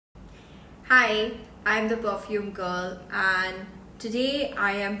Hi, I'm the Perfume Girl, and today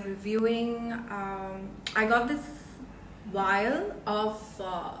I am reviewing. I got this vial of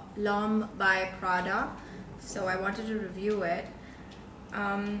L'Homme by Prada, so I wanted to review it.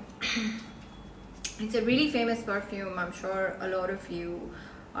 Um, it's a really famous perfume. I'm sure a lot of you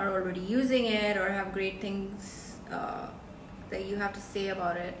are already using it or have great things that you have to say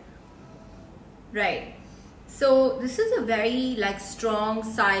about it. Right. So this is a very strong,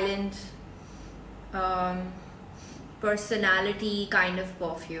 silent personality kind of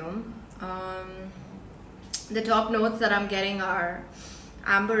perfume. The top notes that I'm getting are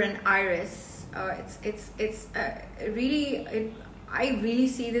amber and iris. I really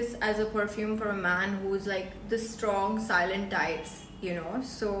see this as a perfume for a man who's like the strong, silent types, you know.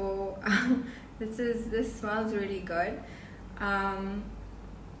 So this smells really good.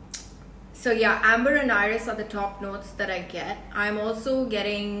 So yeah, amber and iris are the top notes that I get. I'm also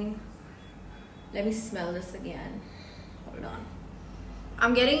getting, let me smell this again. Hold on.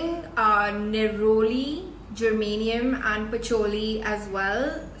 I'm getting neroli, germanium, and patchouli as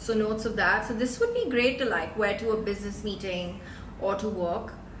well. So notes of that. So this would be great to wear to a business meeting or to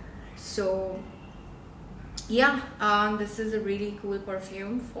work. So yeah, this is a really cool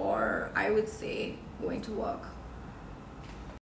perfume for, I would say, going to work.